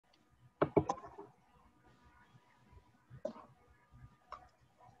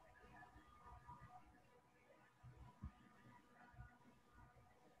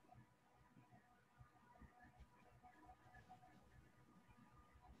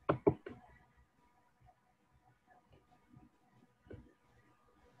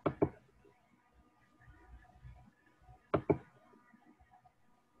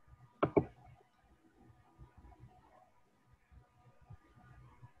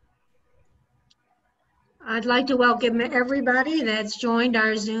I'd like to welcome everybody that's joined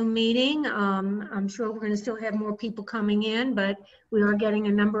our Zoom meeting. I'm sure we're going to still have more people coming in, but we are getting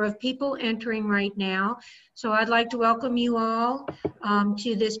a number of people entering right now. So I'd like to welcome you all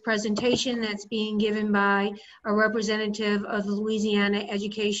to this presentation that's being given by a representative of the Louisiana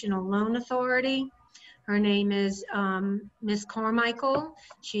Educational Loan Authority. Her name is Ms. Carmichael.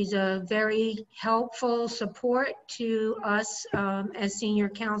 She's a very helpful support to us as senior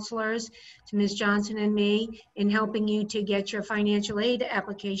counselors, to Ms. Johnson and me, in helping you to get your financial aid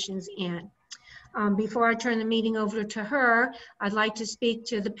applications in. Before I turn the meeting over to her, I'd like to speak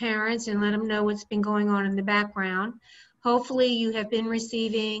to the parents and let them know what's been going on in the background. Hopefully you have been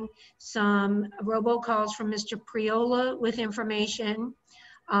receiving some robocalls from Mr. Priola with information.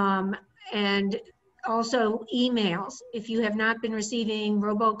 And also emails. If you have not been receiving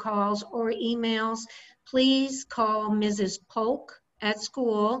robocalls or emails, please call Mrs. Polk at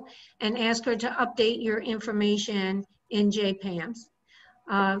school and ask her to update your information in JPAMS.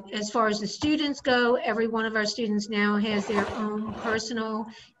 As far as the students go, every one of our students now has their own personal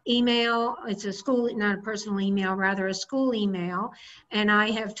email. It's a school, not a personal email, rather a school email. And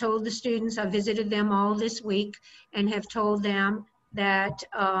I have told the students, I visited them all this week and have told them that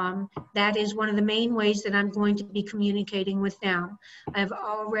that is one of the main ways that I'm going to be communicating with them. I've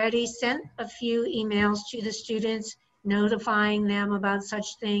already sent a few emails to the students notifying them about such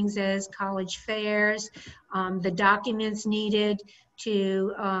things as college fairs, the documents needed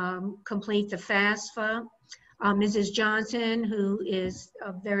to complete the FAFSA. Mrs. Johnson, who is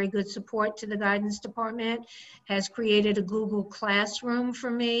a very good support to the guidance department, has created a Google Classroom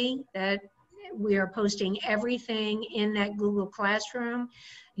for me that we are posting everything in that Google Classroom.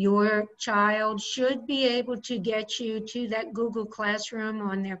 Your child should be able to get you to that Google Classroom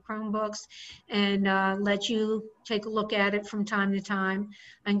on their Chromebooks and let you take a look at it from time to time.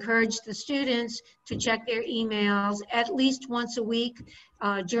 I encourage the students to check their emails at least once a week.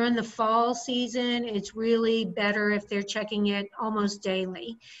 During the fall season, it's really better if they're checking it almost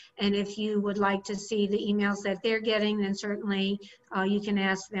daily. And if you would like to see the emails that they're getting, then certainly you can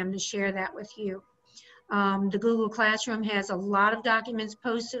ask them to share that with you. The Google Classroom has a lot of documents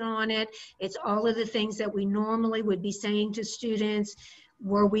posted on it. It's all of the things that we normally would be saying to students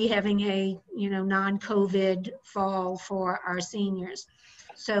were we having a non-COVID fall for our seniors.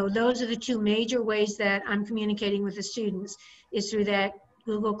 So those are the two major ways that I'm communicating with the students, is through that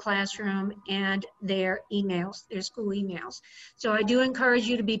Google Classroom and their emails, their school emails. So I do encourage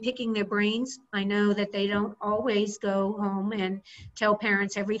you to be picking their brains. I know that they don't always go home and tell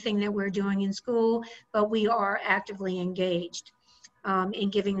parents everything that we're doing in school, but we are actively engaged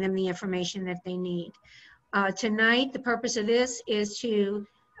in giving them the information that they need. Tonight, the purpose of this is to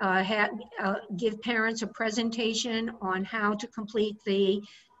give parents a presentation on how to complete the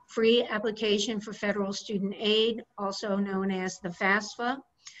free application for federal student aid, also known as the FAFSA.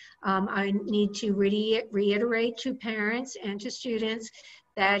 I need to reiterate to parents and to students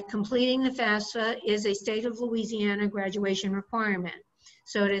that completing the FAFSA is a state of Louisiana graduation requirement.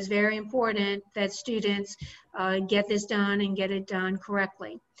 So it is very important that students get this done and get it done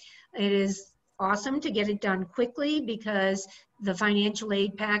correctly. It is awesome to get it done quickly because the financial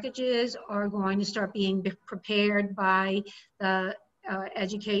aid packages are going to start being prepared by the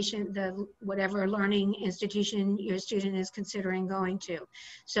education, whatever learning institution your student is considering going to.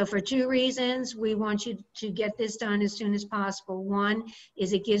 So for two reasons, we want you to get this done as soon as possible. One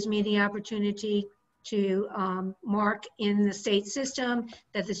is it gives me the opportunity to mark in the state system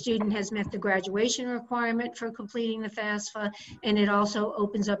that the student has met the graduation requirement for completing the FAFSA, and it also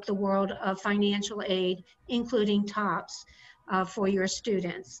opens up the world of financial aid, including TOPS, for your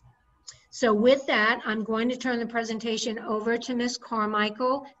students. So with that, I'm going to turn the presentation over to Ms.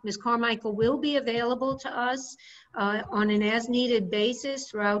 Carmichael. Ms. Carmichael will be available to us on an as-needed basis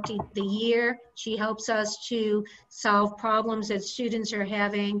throughout the year. She helps us to solve problems that students are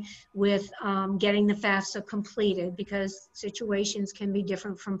having with getting the FAFSA completed, because situations can be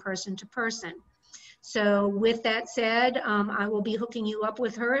different from person to person. So with that said, I will be hooking you up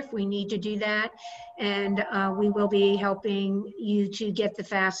with her if we need to do that, and we will be helping you to get the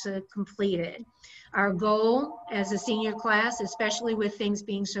FAFSA completed. Our goal as a senior class, especially with things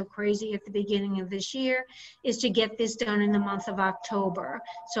being so crazy at the beginning of this year, is to get this done in the month of October.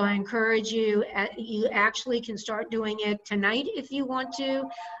 So I encourage you, you actually can start doing it tonight if you want to.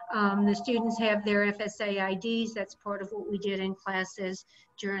 The students have their FSA IDs. That's part of what we did in classes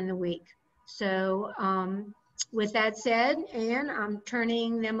during the week. So with that said, Anne, I'm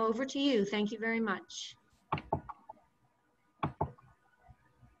turning them over to you. Thank you very much.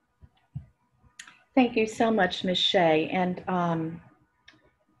 Thank you so much, Ms. Shea. And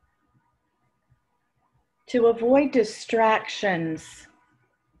To avoid distractions,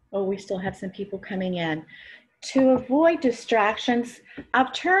 oh, we still have some people coming in. To avoid distractions,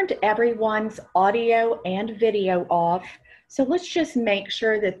 I've turned everyone's audio and video off. So let's just make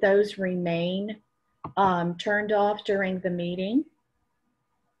sure that those remain turned off during the meeting.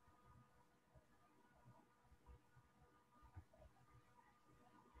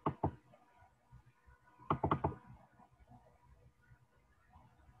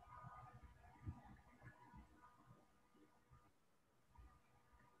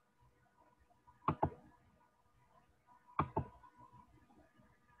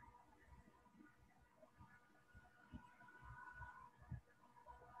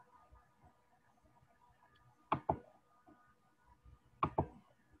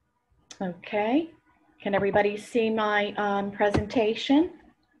 Okay, can everybody see my presentation?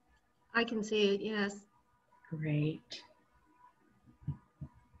 I can see it, yes. Great.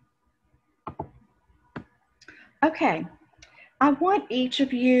 Okay, I want each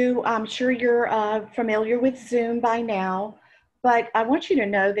of you, I'm sure you're familiar with Zoom by now, but I want you to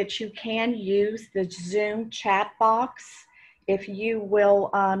know that you can use the Zoom chat box. If you will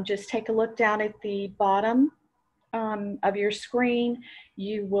just take a look down at the bottom of your screen,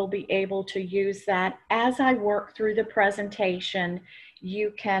 you will be able to use that. As I work through the presentation,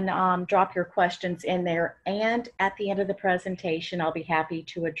 you can drop your questions in there, and at the end of the presentation, I'll be happy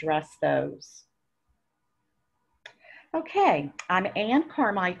to address those. Okay, I'm Ann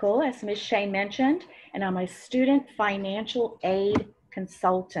Carmichael, as Ms. Shea mentioned, and I'm a student financial aid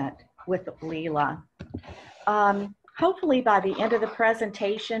consultant with LELA. Hopefully by the end of the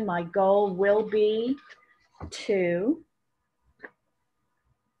presentation, my goal will be to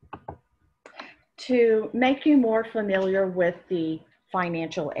make you more familiar with the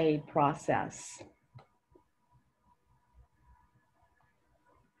financial aid process.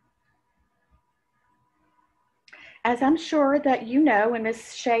 As I'm sure that you know, and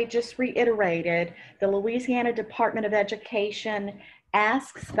Ms. Shea just reiterated, the Louisiana Department of Education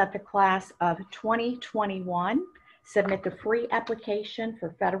asks that the class of 2021 submit the free application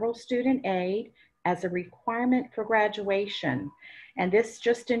for federal student aid as a requirement for graduation. And this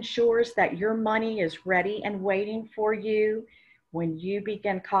just ensures that your money is ready and waiting for you when you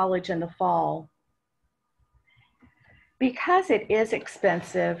begin college in the fall. Because it is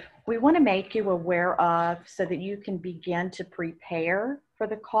expensive, we want to make you aware of so that you can begin to prepare for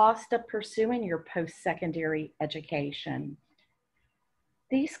the cost of pursuing your post-secondary education.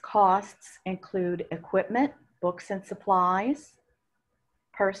 These costs include equipment, books and supplies,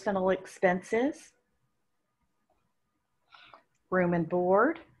 personal expenses, room and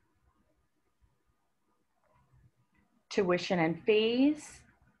board, tuition and fees.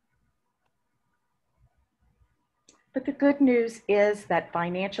 But the good news is that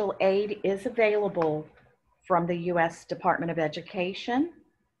financial aid is available from the U.S. Department of Education,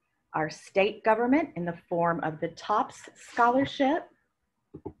 our state government in the form of the TOPS scholarship,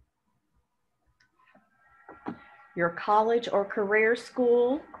 your college or career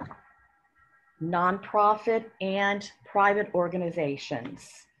school, nonprofit and private organizations.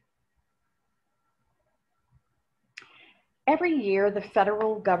 Every year, the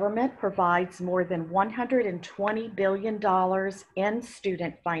federal government provides more than $120 billion in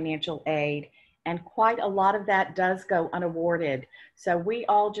student financial aid, and quite a lot of that does go unawarded. So we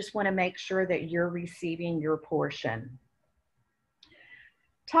all just want to make sure that you're receiving your portion.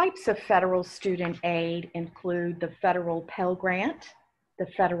 Types of federal student aid include the federal Pell Grant, the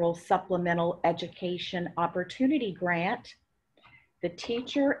federal Supplemental Education Opportunity Grant, the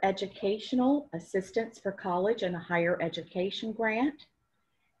Teacher Educational Assistance for College and Higher Education Grant,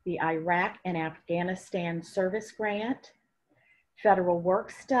 the Iraq and Afghanistan Service Grant, Federal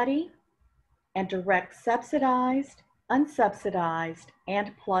Work Study, and direct subsidized, unsubsidized,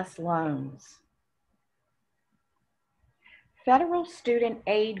 and PLUS loans. Federal student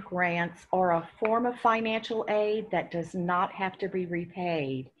aid grants are a form of financial aid that does not have to be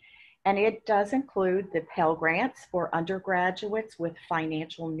repaid. And it does include the Pell Grants for undergraduates with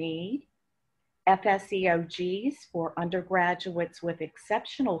financial need, FSEOGs for undergraduates with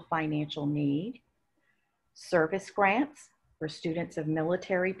exceptional financial need, service grants for students of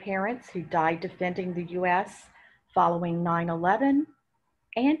military parents who died defending the U.S. following 9/11,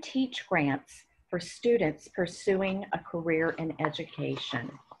 and teach grants for students pursuing a career in education.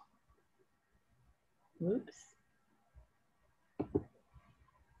 Oops.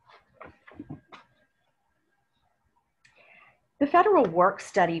 The Federal Work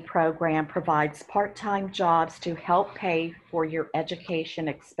Study Program provides part-time jobs to help pay for your education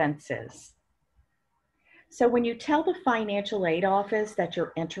expenses. So when you tell the financial aid office that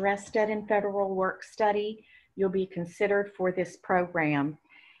you're interested in federal work study, you'll be considered for this program.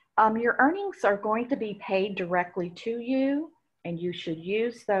 Your earnings are going to be paid directly to you, and you should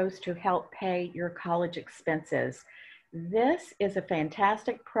use those to help pay your college expenses. This is a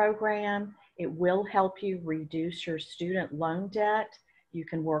fantastic program. It will help you reduce your student loan debt. You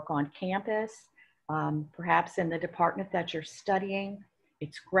can work on campus, perhaps in the department that you're studying.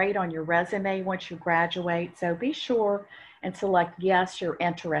 It's great on your resume once you graduate. So be sure and select yes, you're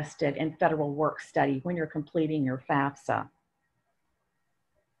interested in federal work study when you're completing your FAFSA.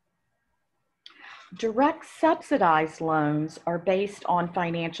 Direct subsidized loans are based on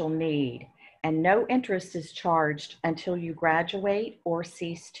financial need, and no interest is charged until you graduate or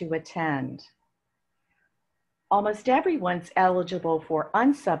cease to attend. Almost everyone's eligible for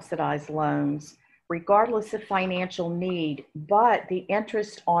unsubsidized loans, regardless of financial need, but the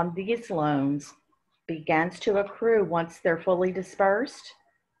interest on these loans begins to accrue once they're fully dispersed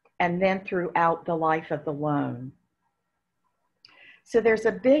and then throughout the life of the loan. So there's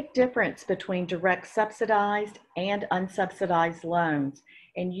a big difference between direct subsidized and unsubsidized loans,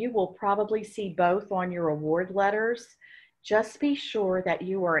 and you will probably see both on your award letters. Just be sure that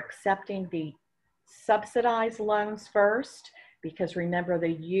you are accepting the subsidized loans first, because remember,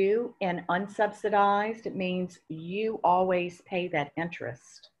 the U in unsubsidized, it means you always pay that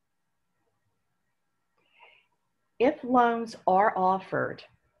interest. If loans are offered,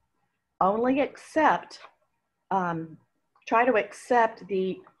 only try to accept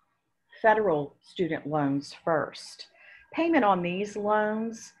the federal student loans first. Payment on these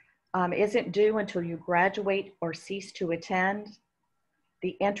loans isn't due until you graduate or cease to attend.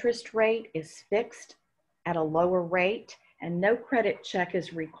 The interest rate is fixed at a lower rate and no credit check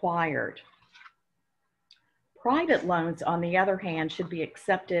is required. Private loans, on the other hand, should be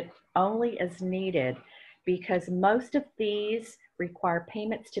accepted only as needed because most of these require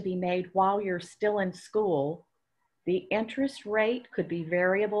payments to be made while you're still in school. The interest rate could be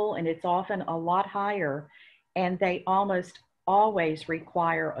variable and it's often a lot higher, and they almost always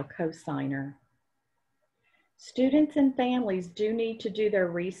require a cosigner. Students and families do need to do their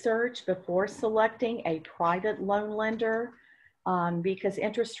research before selecting a private loan lender because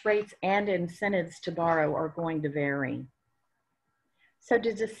interest rates and incentives to borrow are going to vary. So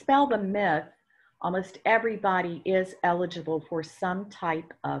to dispel the myth, almost everybody is eligible for some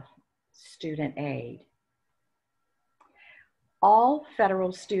type of student aid. All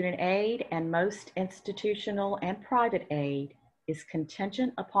federal student aid and most institutional and private aid is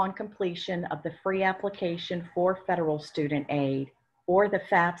contingent upon completion of the free application for federal student aid, or the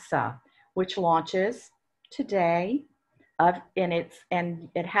FAFSA, which launches today, and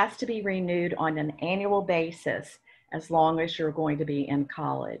it has to be renewed on an annual basis as long as you're going to be in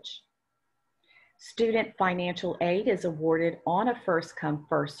college. Student financial aid is awarded on a first-come,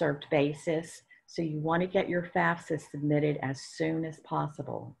 first-served basis, so you want to get your FAFSA submitted as soon as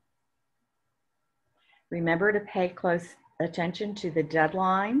possible. Remember to pay close attention to the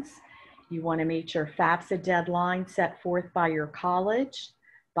deadlines. You want to meet your FAFSA deadline set forth by your college,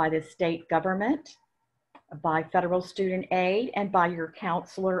 by the state government, by federal student aid, and by your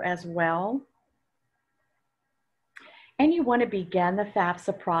counselor as well. And you want to begin the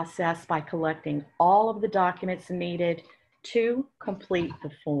FAFSA process by collecting all of the documents needed to complete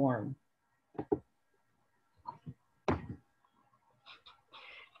the form.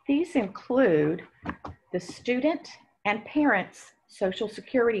 These include the student and parents' Social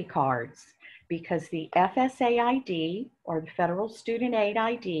Security cards, because the FSA ID, or the Federal Student Aid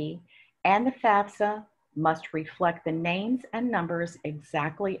ID, and the FAFSA must reflect the names and numbers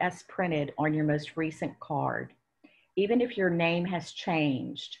exactly as printed on your most recent card, even if your name has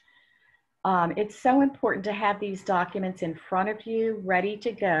changed. It's so important to have these documents in front of you, ready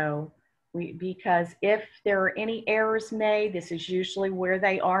to go, because if there are any errors made, this is usually where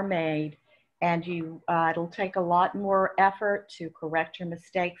they are made, and it'll take a lot more effort to correct your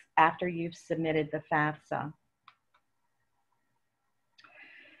mistakes after you've submitted the FAFSA.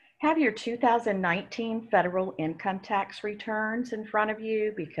 Have your 2019 federal income tax returns in front of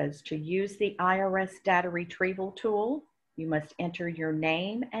you, because to use the IRS data retrieval tool, you must enter your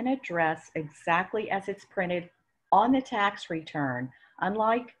name and address exactly as it's printed on the tax return.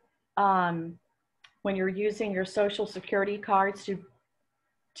 Unlike when you're using your Social Security cards to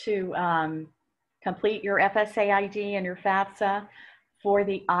complete your FSA ID and your FAFSA, for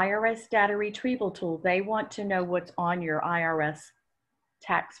the IRS data retrieval tool, they want to know what's on your IRS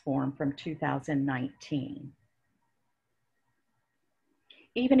tax form from 2019.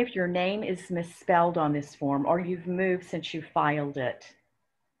 Even if your name is misspelled on this form or you've moved since you filed it.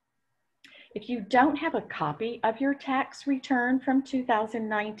 If you don't have a copy of your tax return from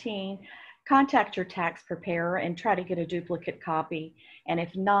 2019, contact your tax preparer and try to get a duplicate copy. And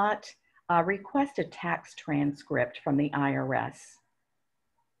if not, request a tax transcript from the IRS.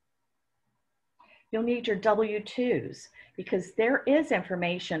 You'll need your W-2s because there is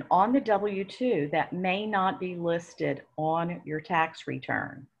information on the W-2 that may not be listed on your tax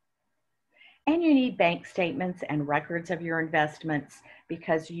return. And you need bank statements and records of your investments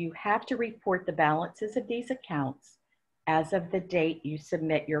because you have to report the balances of these accounts as of the date you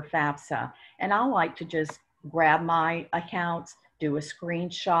submit your FAFSA. And I like to just grab my accounts, do a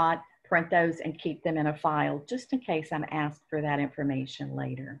screenshot, print those, and keep them in a file just in case I'm asked for that information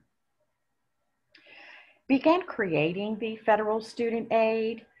later. Began creating the federal student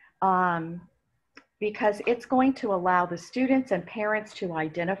aid because it's going to allow the students and parents to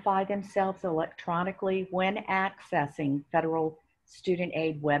identify themselves electronically when accessing federal student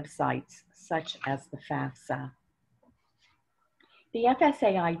aid websites such as the FAFSA. The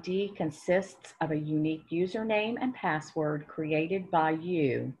FSA ID consists of a unique username and password created by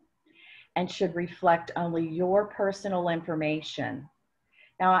you and should reflect only your personal information.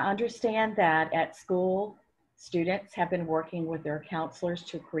 Now, I understand that at school, students have been working with their counselors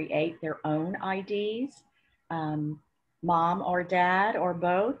to create their own IDs. Mom or dad or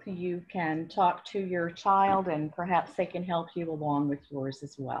both, you can talk to your child and perhaps they can help you along with yours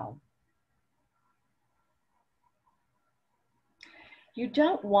as well. You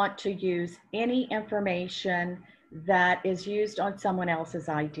don't want to use any information that is used on someone else's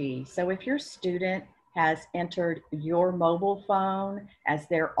ID. So if your student has entered your mobile phone as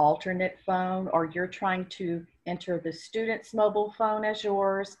their alternate phone, or you're trying to enter the student's mobile phone as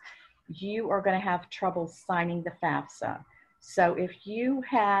yours, you are going to have trouble signing the FAFSA. So if you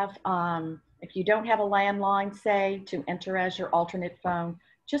have, if you don't have a landline, say, to enter as your alternate phone,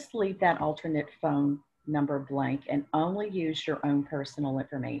 just leave that alternate phone number blank and only use your own personal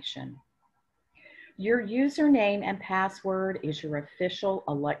information. Your username and password is your official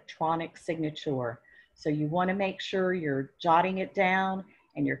electronic signature. So you want to make sure you're jotting it down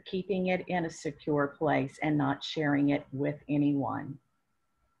and you're keeping it in a secure place and not sharing it with anyone.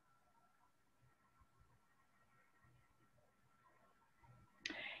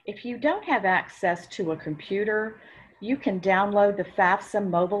 If you don't have access to a computer, you can download the FAFSA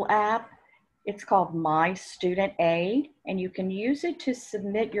mobile app. It's called My Student Aid, and you can use it to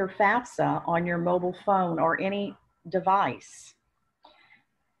submit your FAFSA on your mobile phone or any device.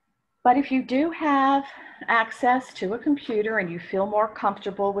 But if you do have access to a computer and you feel more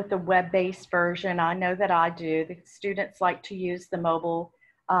comfortable with the web-based version, I know that I do. The students like to use the mobile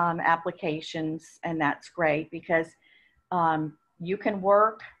applications, and that's great because you can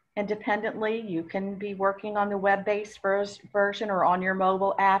work independently. You can be working on the web-based version or on your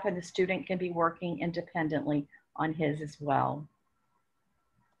mobile app, and the student can be working independently on his as well.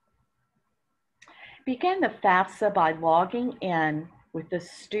 Begin the FAFSA by logging in with the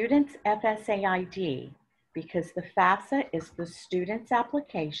student's FSA ID because the FAFSA is the student's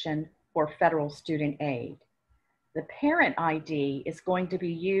application for federal student aid. The parent ID is going to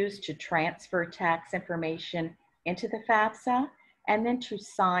be used to transfer tax information into the FAFSA and then to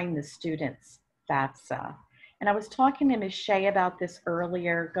sign the student's FAFSA. And I was talking to Ms. Shea about this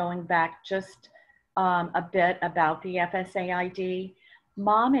earlier, going back just a bit about the FSA ID.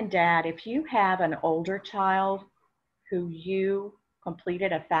 Mom and dad, if you have an older child who you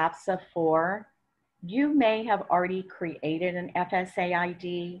completed a FAFSA for, you may have already created an FSA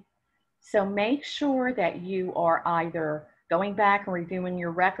ID. So make sure that you are either going back and reviewing your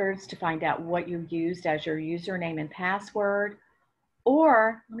records to find out what you used as your username and password,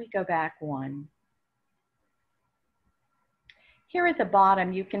 or let me go back one. Here at the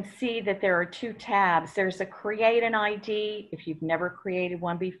bottom, you can see that there are two tabs. There's a Create an ID if you've never created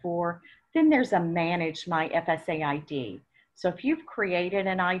one before. Then there's a Manage My FSA ID. So if you've created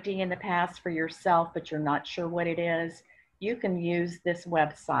an ID in the past for yourself, but you're not sure what it is, you can use this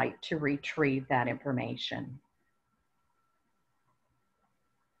website to retrieve that information.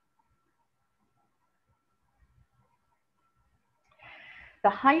 The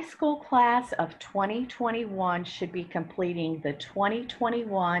high school class of 2021 should be completing the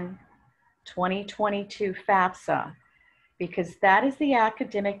 2021-2022 FAFSA because that is the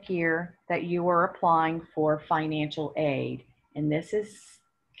academic year that you are applying for financial aid. And this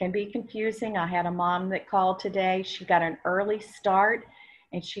can be confusing. I had a mom that called today. She got an early start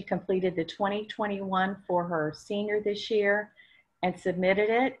and she completed the 2021 for her senior this year and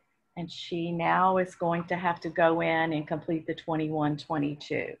submitted it. And she now is going to have to go in and complete the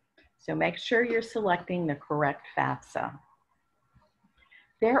 21-22. So make sure you're selecting the correct FAFSA.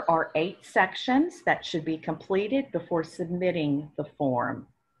 There are 8 sections that should be completed before submitting the form.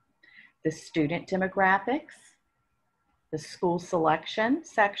 The student demographics, the school selection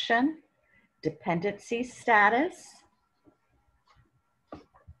section, dependency status,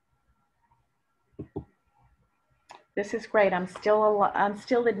 this is great. I'm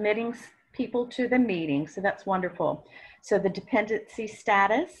still admitting people to the meeting, so that's wonderful. So the dependency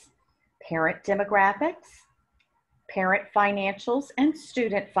status, parent demographics, parent financials, and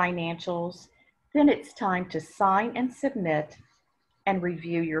student financials. Then it's time to sign and submit and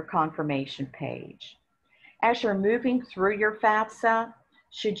review your confirmation page. As you're moving through your FAFSA,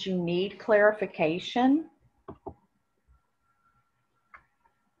 should you need clarification,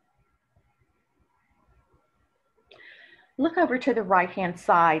 look over to the right-hand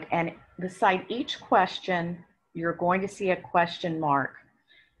side, and beside each question, you're going to see a question mark.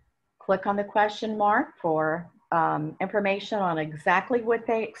 Click on the question mark for information on exactly what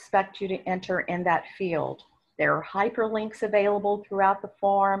they expect you to enter in that field. There are hyperlinks available throughout the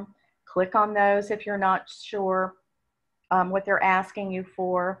form. Click on those if you're not sure what they're asking you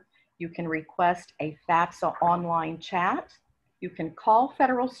for. You can request a FAFSA online chat. You can call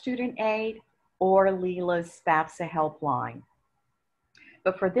Federal Student Aid or Leela's FAFSA helpline.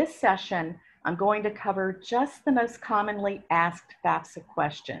 But for this session, I'm going to cover just the most commonly asked FAFSA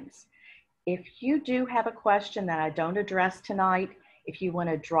questions. If you do have a question that I don't address tonight, if you want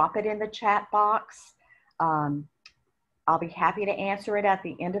to drop it in the chat box, I'll be happy to answer it at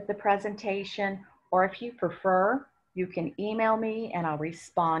the end of the presentation, or if you prefer, you can email me and I'll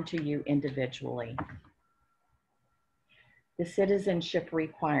respond to you individually. The citizenship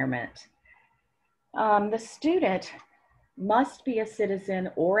requirement. The student must be a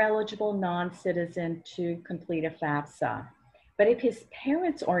citizen or eligible non-citizen to complete a FAFSA. But if his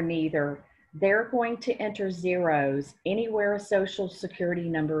parents are neither, they're going to enter zeros anywhere a social security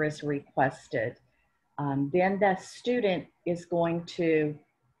number is requested. Then the student is going to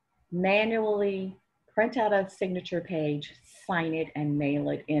manually print out a signature page, sign it, and mail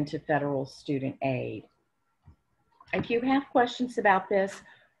it into Federal Student Aid. If you have questions about this,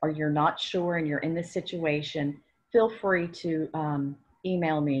 or you're not sure and you're in this situation, feel free to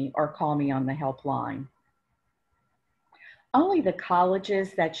email me or call me on the helpline. Only the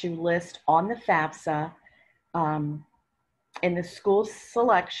colleges that you list on the FAFSA in the school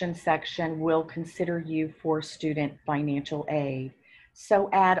selection section will consider you for student financial aid. So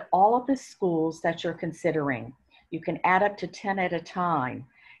add all of the schools that you're considering. You can add up to 10 at a time.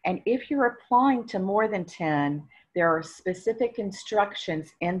 And if you're applying to more than 10, there are specific instructions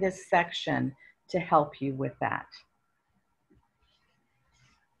in this section to help you with that.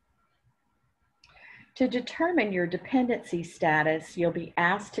 To determine your dependency status, you'll be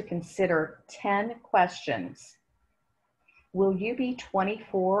asked to consider 10 questions. Will you be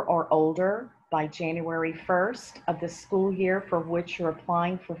 24 or older by January 1st of the school year for which you're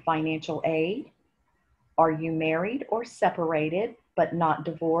applying for financial aid? Are you married or separated but not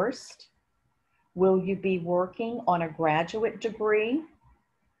divorced? Will you be working on a graduate degree?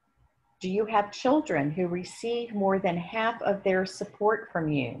 Do you have children who receive more than half of their support from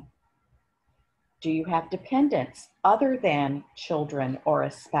you? Do you have dependents other than children or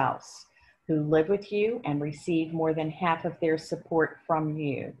a spouse who live with you and receive more than half of their support from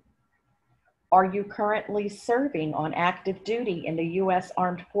you? Are you currently serving on active duty in the U.S.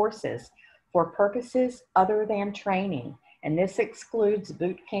 Armed Forces for purposes other than training? And this excludes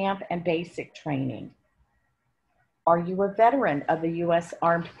boot camp and basic training. Are you a veteran of the U.S.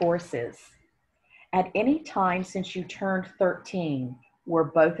 Armed Forces? At any time since you turned 13, were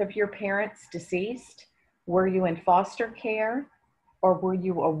both of your parents deceased? Were you in foster care? Or were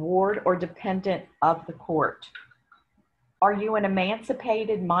you a ward or dependent of the court? Are you an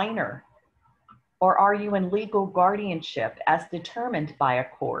emancipated minor? Or are you in legal guardianship as determined by a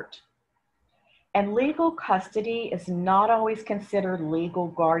court? And legal custody is not always considered legal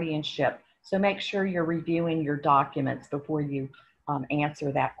guardianship, so make sure you're reviewing your documents before you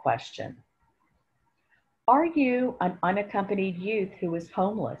answer that question. Are you an unaccompanied youth who is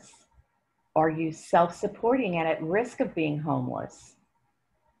homeless? Are you self-supporting and at risk of being homeless?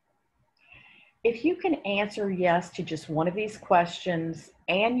 If you can answer yes to just one of these questions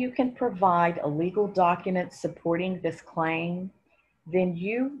and you can provide a legal document supporting this claim, then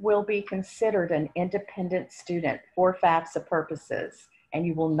you will be considered an independent student for FAFSA purposes, and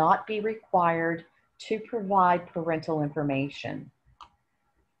you will not be required to provide parental information.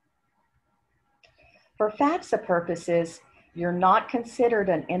 For FAFSA purposes, you're not considered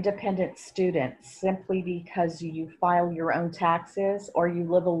an independent student simply because you file your own taxes or you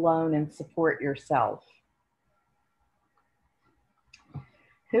live alone and support yourself.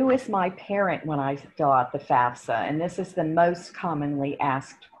 Who is my parent when I fill out the FAFSA? And this is the most commonly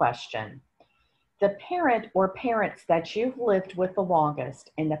asked question. The parent or parents that you've lived with the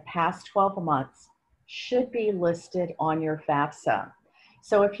longest in the past 12 months should be listed on your FAFSA.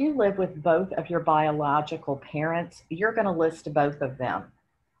 So if you live with both of your biological parents, you're going to list both of them.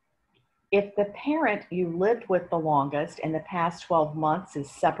 If the parent you lived with the longest in the past 12 months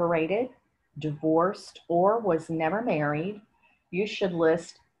is separated, divorced, or was never married, you should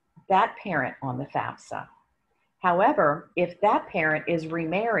list that parent on the FAFSA. However, if that parent is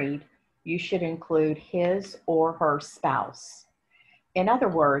remarried, you should include his or her spouse. In other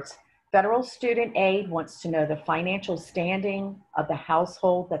words, Federal Student Aid wants to know the financial standing of the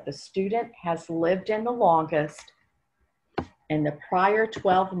household that the student has lived in the longest in the prior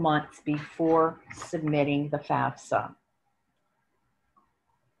 12 months before submitting the FAFSA.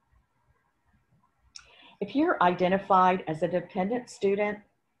 If you're identified as a dependent student,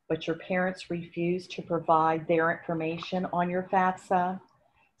 but your parents refuse to provide their information on your FAFSA,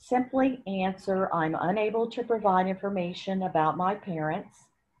 simply answer, "I'm unable to provide information about my parents,"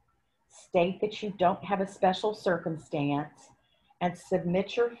 state that you don't have a special circumstance, and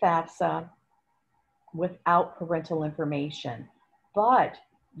submit your FAFSA without parental information. But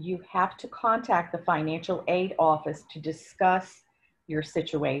you have to contact the financial aid office to discuss your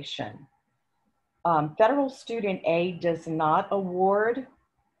situation. Federal Student Aid does not award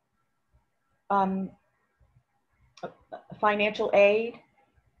financial aid.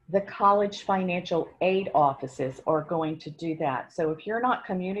 The college financial aid offices are going to do that. So if you're not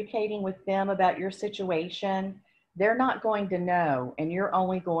communicating with them about your situation, they're not going to know, and you're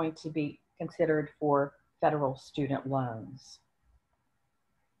only going to be considered for federal student loans.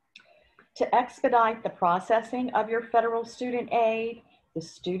 To expedite the processing of your federal student aid, the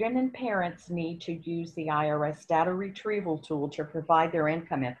student and parents need to use the IRS data retrieval tool to provide their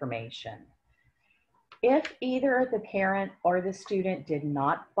income information. If either the parent or the student did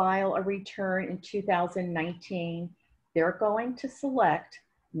not file a return in 2019, they're going to select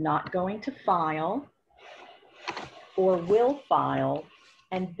not going to file or will file,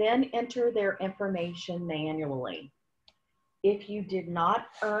 and then enter their information manually. If you did not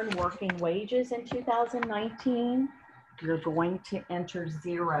earn working wages in 2019, you're going to enter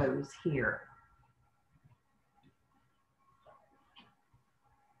zeros here.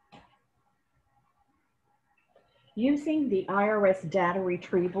 Using the IRS data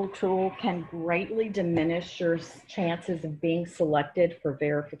retrieval tool can greatly diminish your chances of being selected for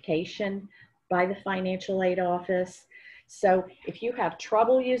verification by the financial aid office. So if you have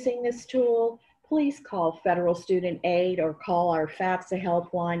trouble using this tool, please call Federal Student Aid or call our FAFSA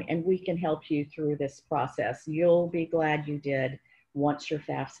helpline, and we can help you through this process. You'll be glad you did once your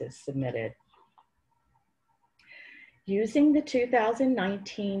FAFSA is submitted. Using the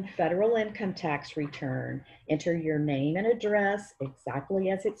 2019 federal income tax return, enter your name and address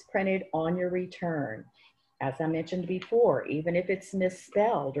exactly as it's printed on your return. As I mentioned before, even if it's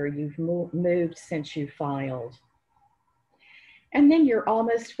misspelled or you've moved since you filed. And then you're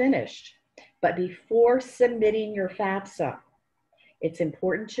almost finished. But before submitting your FAFSA, it's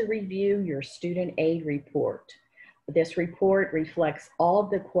important to review your student aid report. This report reflects all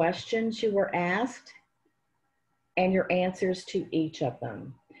of the questions you were asked and your answers to each of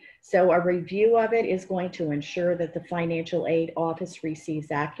them. So a review of it is going to ensure that the financial aid office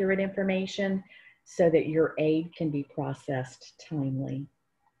receives accurate information so that your aid can be processed timely.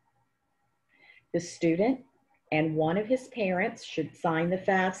 The student and one of his parents should sign the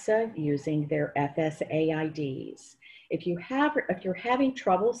FAFSA using their FSA IDs. If you're having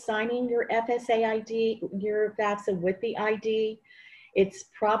trouble signing your FSA ID, your FAFSA with the ID, it's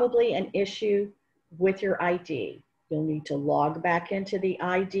probably an issue with your ID. You'll need to log back into the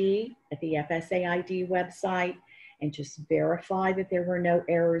ID at the FSA ID website and just verify that there were no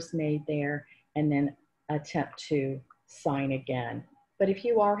errors made there, and then attempt to sign again. But if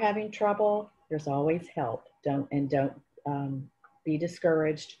you are having trouble, there's always help. Don't be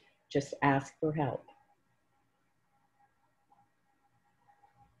discouraged. Just ask for help.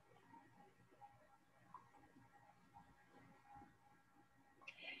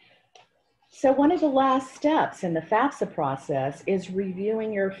 So one of the last steps in the FAFSA process is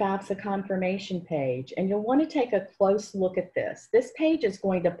reviewing your FAFSA confirmation page, and you'll want to take a close look at this. This page is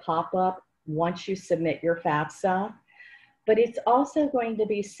going to pop up once you submit your FAFSA, but it's also going to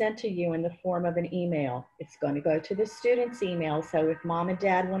be sent to you in the form of an email. It's going to go to the student's email, so if mom and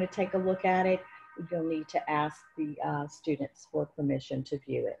dad want to take a look at it, you'll need to ask the students for permission to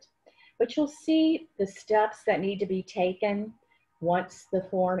view it. But you'll see the steps that need to be taken once the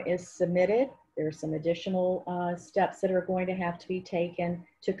form is submitted. There are some additional steps that are going to have to be taken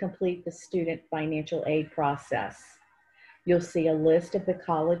to complete the student financial aid process. You'll see a list of the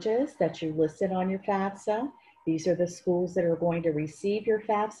colleges that you listed on your FAFSA. These are the schools that are going to receive your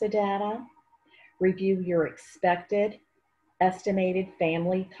FAFSA data. Review your expected estimated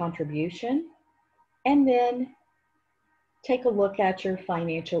family contribution, and then take a look at your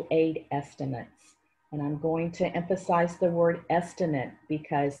financial aid estimates. And I'm going to emphasize the word estimate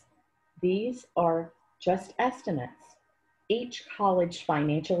because these are just estimates. Each college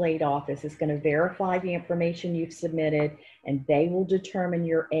financial aid office is going to verify the information you've submitted, and they will determine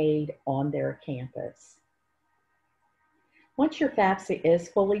your aid on their campus. Once your FAFSA is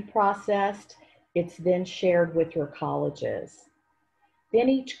fully processed, it's then shared with your colleges. Then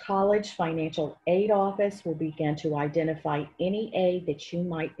each college financial aid office will begin to identify any aid that you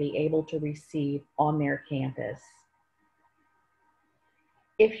might be able to receive on their campus.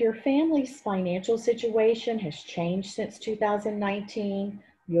 If your family's financial situation has changed since 2019,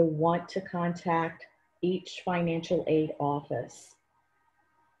 you'll want to contact each financial aid office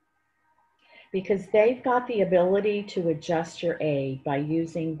because they've got the ability to adjust your aid by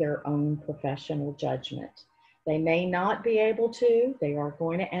using their own professional judgment. They may not be able to. They are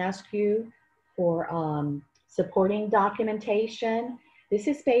going to ask you for supporting documentation. This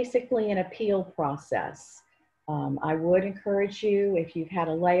is basically an appeal process. I would encourage you, if you've had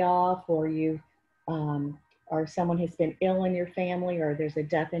a layoff or you or someone has been ill in your family or there's a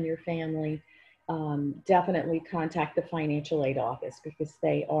death in your family, definitely contact the financial aid office because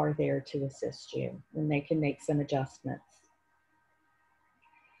they are there to assist you and they can make some adjustments.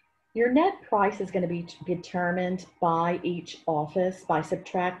 Your net price is going to be determined by each office by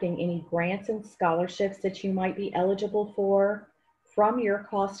subtracting any grants and scholarships that you might be eligible for from your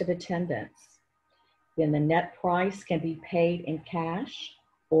cost of attendance. Then the net price can be paid in cash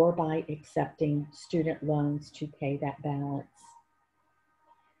or by accepting student loans to pay that balance.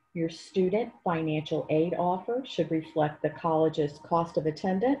 Your student financial aid offer should reflect the college's cost of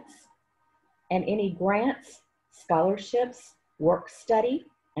attendance and any grants, scholarships, work study,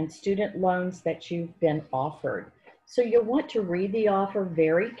 and student loans that you've been offered. So you'll want to read the offer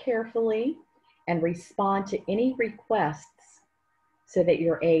very carefully and respond to any requests so that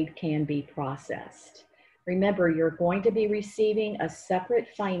your aid can be processed. Remember, you're going to be receiving a separate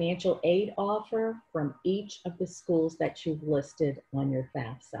financial aid offer from each of the schools that you've listed on your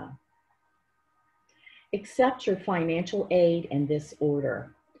FAFSA. Accept your financial aid in this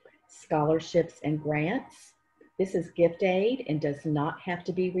order: scholarships and grants. This is gift aid and does not have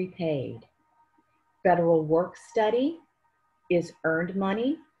to be repaid. Federal work study is earned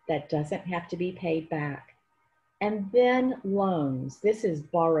money that doesn't have to be paid back. And then loans. This is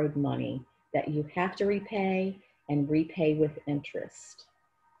borrowed money that you have to repay and repay with interest.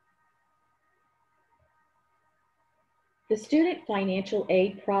 The student financial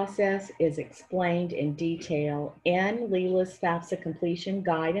aid process is explained in detail in Leela's FAFSA completion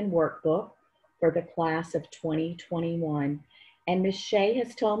guide and workbook for the class of 2021. And Ms. Shea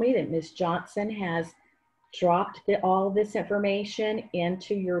has told me that Ms. Johnson has dropped all this information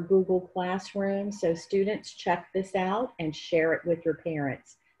into your Google Classroom. So students, check this out and share it with your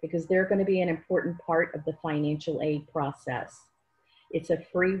parents because they're going to be an important part of the financial aid process. It's a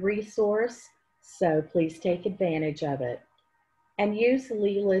free resource, so please take advantage of it. And use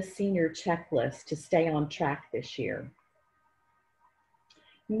Leela's senior checklist to stay on track this year.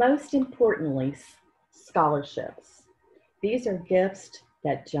 Most importantly, scholarships. These are gifts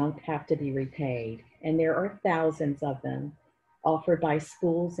that don't have to be repaid, and there are thousands of them offered by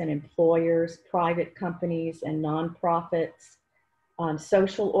schools and employers, private companies and nonprofits,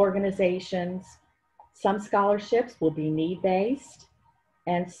 social organizations. Some scholarships will be need-based,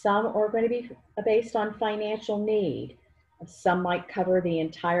 and some are going to be based on financial need. Some might cover the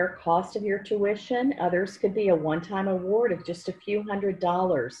entire cost of your tuition. Others could be a one-time award of just a few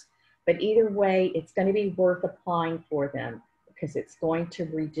 $100s. But either way, it's going to be worth applying for them because it's going to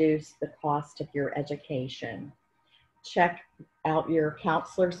reduce the cost of your education. Check out your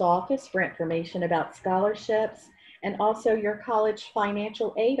counselor's office for information about scholarships, and also your college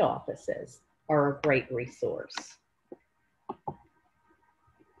financial aid offices are a great resource.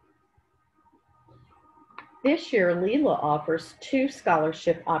 This year, Leela offers 2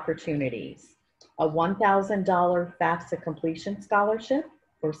 scholarship opportunities: a $1,000 FAFSA completion scholarship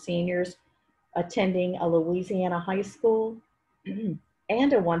for seniors attending a Louisiana high school,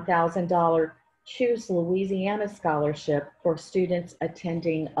 and a $1,000 Choose Louisiana scholarship for students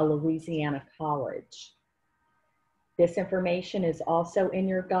attending a Louisiana college. This information is also in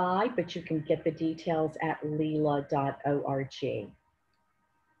your guide, but you can get the details at leela.org.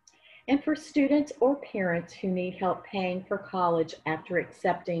 And for students or parents who need help paying for college after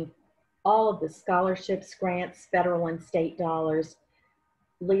accepting all of the scholarships, grants, federal and state dollars,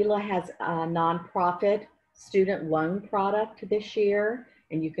 Leela has a nonprofit student loan product this year,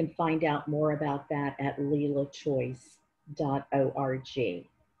 and you can find out more about that at leelachoice.org.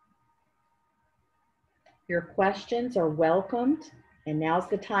 Your questions are welcomed, and now's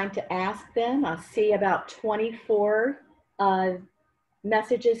the time to ask them. I see about 24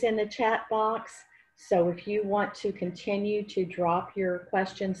 messages in the chat box. So if you want to continue to drop your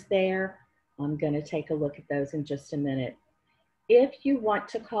questions there, I'm going to take a look at those in just a minute. If you want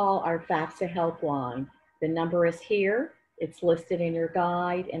to call our FAFSA helpline, the number is here. It's listed in your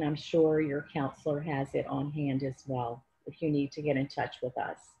guide, and I'm sure your counselor has it on hand as well if you need to get in touch with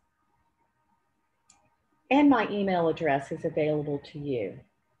us. And my email address is available to you.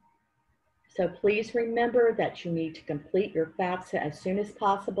 So please remember that you need to complete your FAFSA as soon as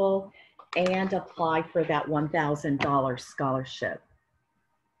possible and apply for that $1,000 scholarship.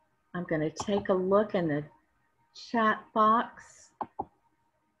 I'm going to take a look in the chat box.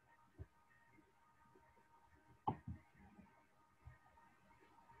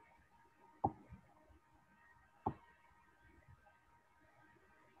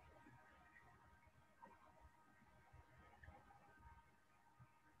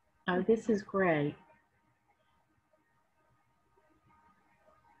 Oh, this is great.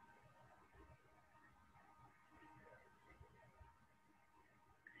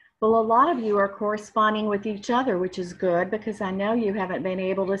 Well, a lot of you are corresponding with each other, which is good because I know you haven't been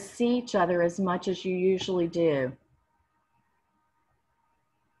able to see each other as much as you usually do.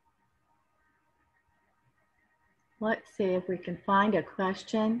 Let's see if we can find a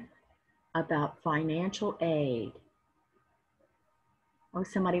question about financial aid. Oh,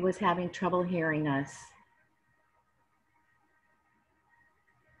 somebody was having trouble hearing us.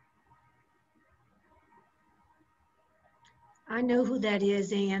 I know who that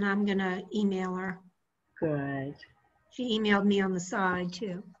is, Ann. I'm going to email her. Good. She emailed me on the side,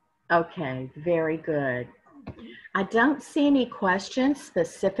 too. Okay, very good. I don't see any questions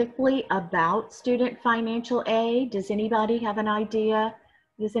specifically about student financial aid. Does anybody have an idea?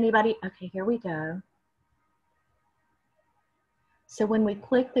 Does anybody? Okay, here we go. So when we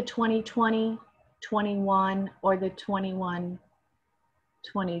click the 2020, 21, or the 21,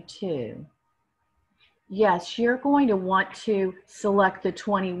 22, yes, you're going to want to select the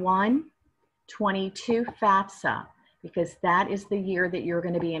 21, 22 FAFSA because that is the year that you're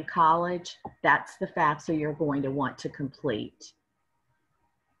going to be in college. That's the FAFSA you're going to want to complete.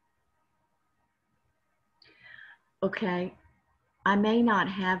 Okay, I may not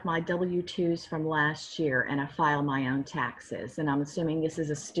have my W-2s from last year and I file my own taxes, and I'm assuming this is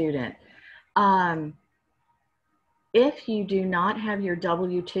a student. If you do not have your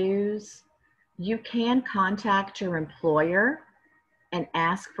W-2s, you can contact your employer and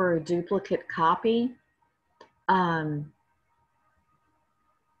ask for a duplicate copy.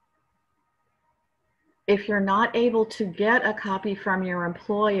 If you're not able to get a copy from your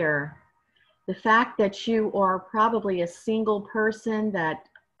employer, the fact that you are probably a single person that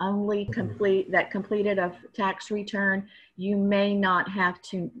only completed a tax return, you may not have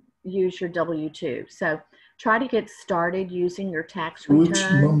to use your W-2. So try to get started using your tax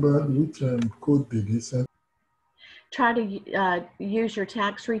return. Which code did you send? Try to use your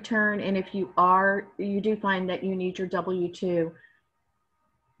tax return, and if you do find that you need your W-2,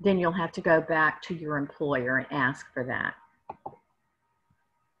 then you'll have to go back to your employer and ask for that.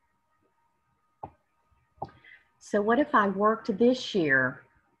 So what if I worked this year?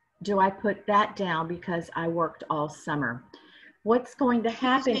 Do I put that down because I worked all summer? What's going to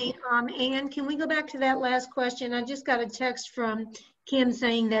happen? Excuse me, Ann, can we go back to that last question? I just got a text from Kim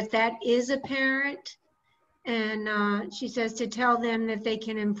saying that that is apparent. And she says to tell them that they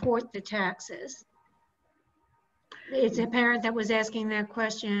can import the taxes. It's a parent that was asking that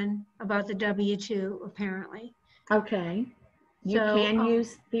question about the W-2, apparently. Okay. You can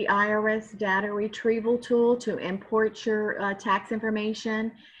use the IRS data retrieval tool to import your tax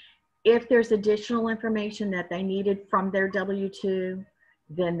information. If there's additional information that they needed from their W-2,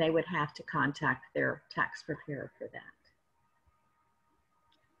 then they would have to contact their tax preparer for that.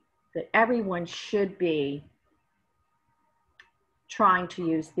 But everyone should be trying to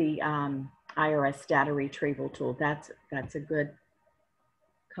use the IRS data retrieval tool. That's a good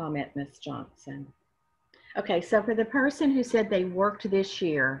comment, Ms. Johnson. Okay, so for the person who said they worked this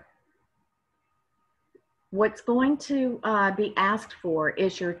year, what's going to be asked for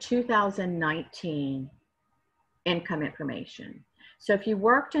is your 2019 income information. So if you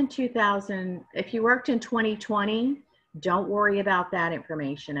worked in 2020, Don't worry about that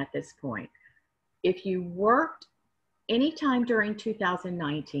information at this point. If you worked anytime during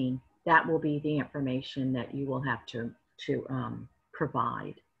 2019, that will be the information that you will have to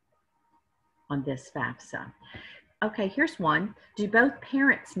provide on this FAFSA. Okay, here's one. Do both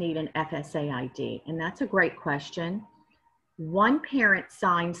parents need an FSA ID? And that's a great question. One parent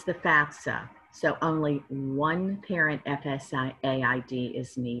signs the FAFSA, so only one parent FSA ID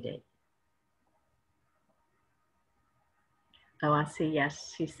is needed. Oh, I see.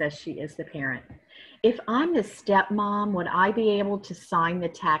 Yes, she says she is the parent. If I'm the stepmom, would I be able to sign the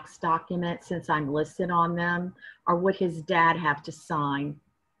tax document since I'm listed on them, or would his dad have to sign?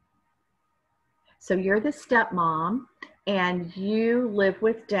 So you're the stepmom and you live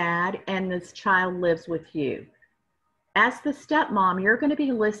with dad and this child lives with you. As the stepmom, you're going to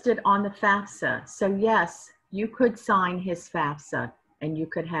be listed on the FAFSA. So yes, you could sign his FAFSA and you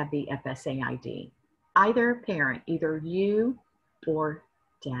could have the FSA ID. Either parent, either you or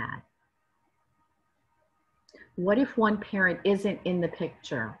dad. What if one parent isn't in the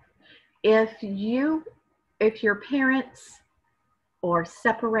picture? If your parents are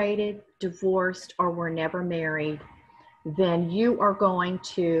separated, divorced, or were never married, then you are going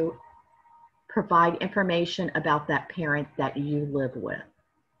to provide information about that parent that you live with.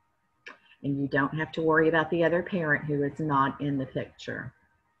 And you don't have to worry about the other parent who is not in the picture.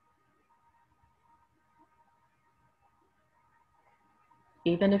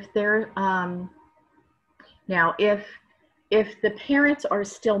 Even if they're, now if the parents are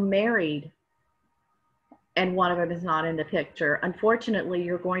still married and one of them is not in the picture, unfortunately,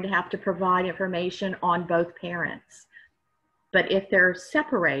 you're going to have to provide information on both parents. But if they're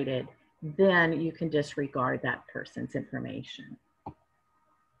separated, then you can disregard that person's information.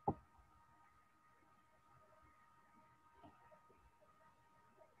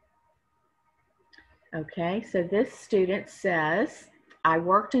 Okay, so this student says, I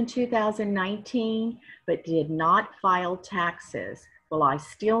worked in 2019, but did not file taxes. Will I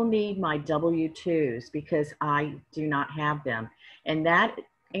still need my W-2s because I do not have them? And that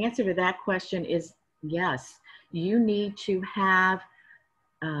answer to that question is yes. You need to have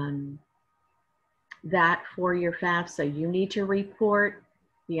that for your FAFSA. You need to report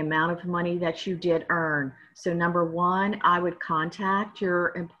the amount of money that you did earn. So number one, I would contact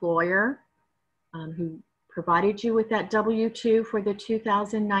your employer who provided you with that W-2 for the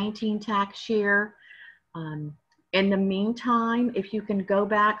 2019 tax year. In the meantime, if you can go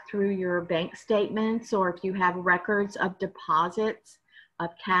back through your bank statements or if you have records of deposits of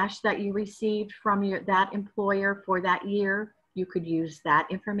cash that you received from that employer for that year, you could use that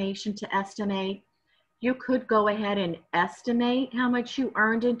information to estimate. You could go ahead and estimate how much you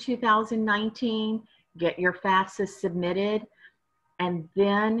earned in 2019, get your FAFSA submitted, and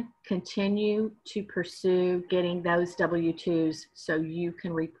then continue to pursue getting those W-2s so you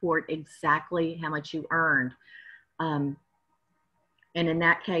can report exactly how much you earned. And in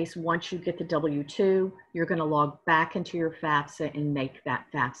that case, once you get the W-2, you're going to log back into your FAFSA and make that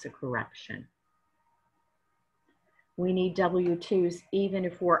FAFSA correction. We need W-2s even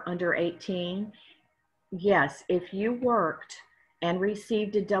if we're under 18. Yes, if you worked and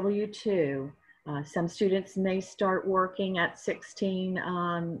received a W-2, some students may start working at 16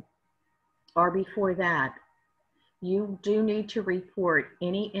 or before that. You do need to report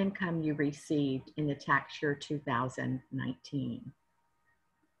any income you received in the tax year 2019.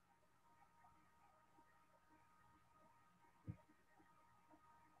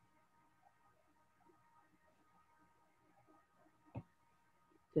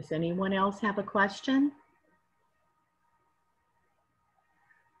 Does anyone else have a question?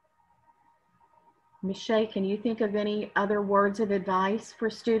 Michelle, can you think of any other words of advice for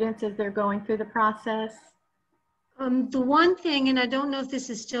students as they're going through the process? The one thing, and I don't know if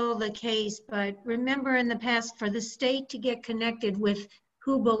this is still the case, but remember in the past for the state to get connected with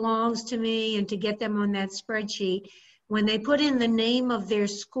who belongs to me and to get them on that spreadsheet, when they put in the name of their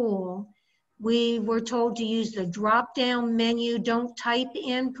school, we were told to use the drop-down menu. Don't type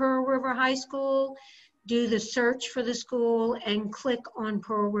in Pearl River High School, do the search for the school and click on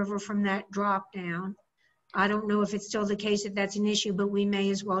Pearl River from that drop-down. I don't know if it's still the case that that's an issue, but we may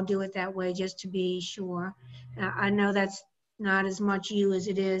as well do it that way just to be sure. I know that's not as much you as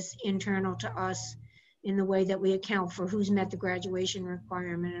it is internal to us in the way that we account for who's met the graduation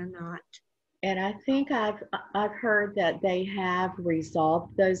requirement or not. And I think I've heard that they have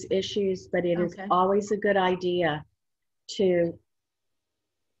resolved those issues, but it is always a good idea to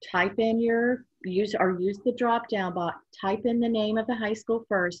type in use the drop down box, type in the name of the high school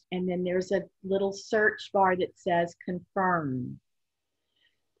first, and then there's a little search bar that says confirm.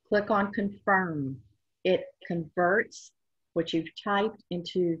 Click on confirm. it converts what you've typed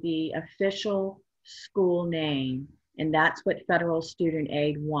into the official school name. And that's what Federal Student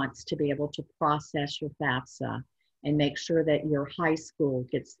Aid wants, to be able to process your FAFSA and make sure that your high school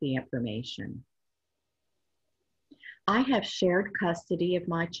gets the information. I have shared custody of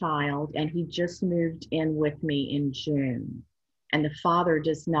my child, and he just moved in with me in June, and the father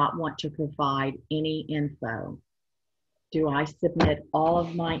does not want to provide any info. Do I submit all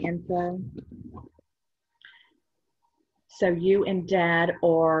of my info? So you and dad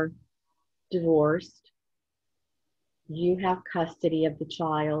are divorced. You have custody of the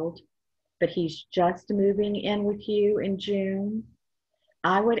child, but he's just moving in with you in June.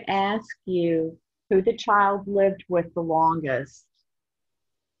 I would ask you who the child lived with the longest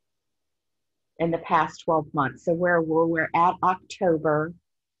in the past 12 months. So we're at October.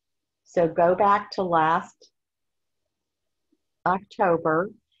 So go back to last October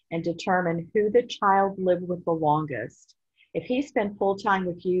and determine who the child lived with the longest. If he's been full-time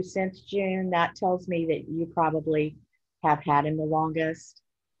with you since June, that tells me that you probably have had him the longest.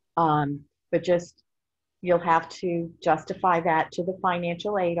 But just, you'll have to justify that to the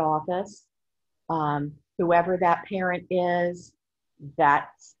financial aid office. Whoever that parent is,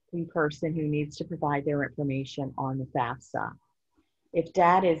 that's the person who needs to provide their information on the FAFSA. If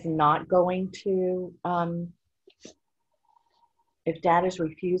dad is not going to, if dad is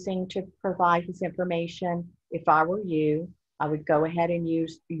refusing to provide his information, if I were you, I would go ahead and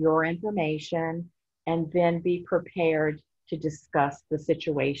use your information and then be prepared to discuss the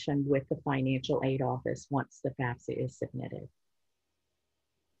situation with the financial aid office once the FAFSA is submitted.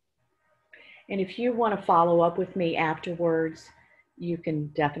 And if you want to follow up with me afterwards, you can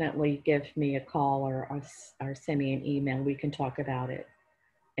definitely give me a call or send me an email. We can talk about it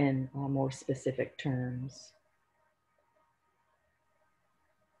in more specific terms.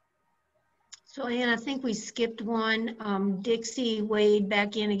 So Ann, I think we skipped one. Dixie weighed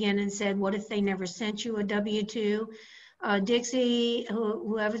back in again and said, what if they never sent you a W-2? Dixie,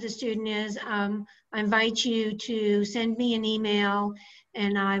 whoever the student is, I invite you to send me an email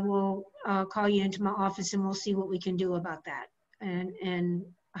and I will call you into my office and we'll see what we can do about that and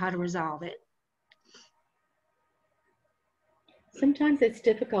how to resolve it. Sometimes it's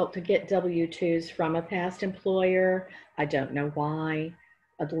difficult to get W-2s from a past employer. I don't know why.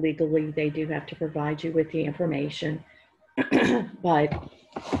 Legally, they do have to provide you with the information, but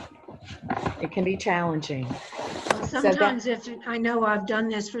it can be challenging. Well, sometimes if I know I've done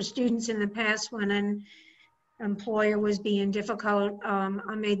this for students in the past when an employer was being difficult,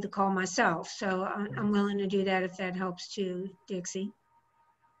 I made the call myself. So I'm willing to do that if that helps too, Dixie.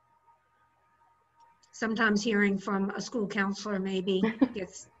 Sometimes hearing from a school counselor maybe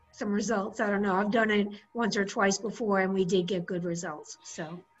gets some results. I don't know. I've done it once or twice before and we did get good results.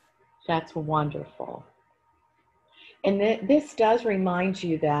 So that's wonderful. And this does remind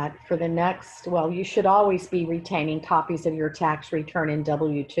you that for the next, well, you should always be retaining copies of your tax return in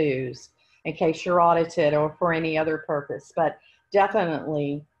W-2s in case you're audited or for any other purpose, but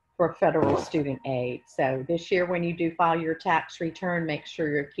definitely for federal student aid. So this year when you do file your tax return, make sure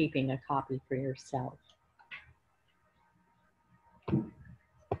you're keeping a copy for yourself.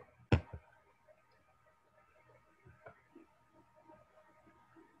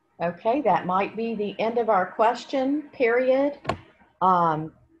 Okay, that might be the end of our question period.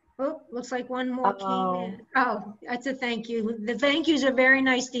 oh, looks like one more came in. Oh, that's a thank you. The thank yous are very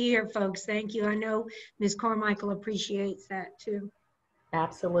nice to hear, folks. Thank you. I know Ms. Carmichael appreciates that too.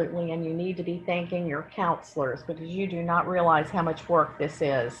 Absolutely, and you need to be thanking your counselors because you do not realize how much work this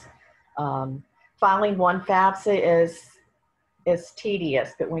is. Filing one FAFSA is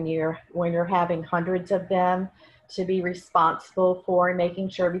tedious, but when you're having hundreds of them to be responsible for and making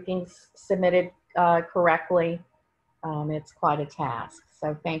sure everything's submitted correctly, it's quite a task.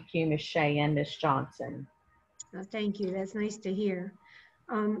 So thank you, Ms. Shea and Ms. Johnson. Thank you. That's nice to hear.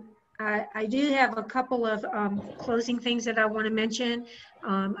 I do have a couple of closing things that I want to mention.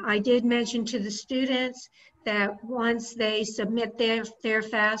 I did mention to the students that once they submit their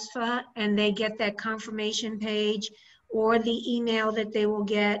FAFSA and they get that confirmation page or the email that they will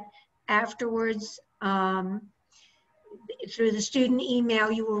get afterwards, through the student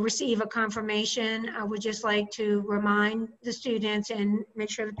email, you will receive a confirmation. I would just like to remind the students and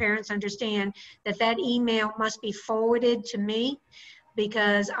make sure the parents understand that that email must be forwarded to me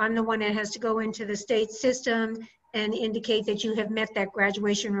because I'm the one that has to go into the state system and indicate that you have met that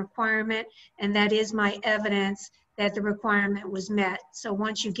graduation requirement, and that is my evidence that the requirement was met. So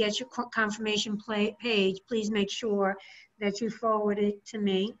once you get your confirmation page, please make sure that you forward it to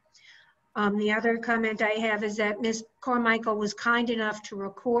me. The other comment I have is that Ms. Carmichael was kind enough to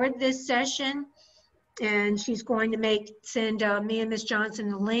record this session and she's going to send me and Miss Johnson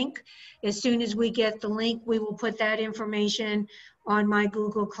the link. As soon as we get the link, we will put that information on my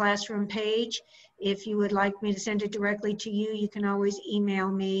Google Classroom page. If you would like me to send it directly to you, you can always email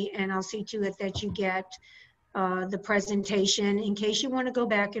me, and I'll see to it that you get the presentation in case you want to go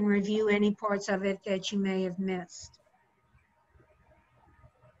back and review any parts of it that you may have missed.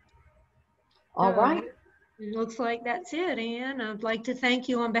 All right. It looks like that's it, Ann. I'd like to thank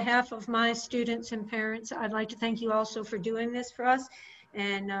you on behalf of my students and parents. I'd like to thank you also for doing this for us.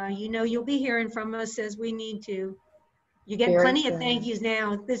 And you know you'll be hearing from us as we need to. You get Very plenty of true. thank yous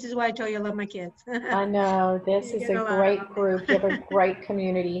now. This is why I tell you I love my kids. I know, this You is get a a lot of great them. group. You have a great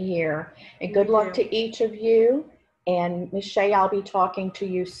community here. And We good luck do. to each of you. And Ms. Shea, I'll be talking to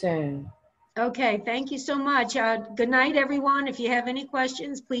you soon. Okay, thank you so much. Good night, everyone. If you have any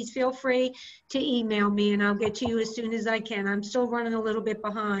questions, please feel free to email me and I'll get to you as soon as I can. I'm still running a little bit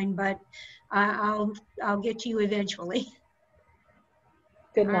behind, but I'll get to you eventually.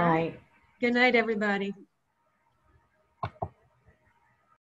 Good All right. night. Good night, everybody.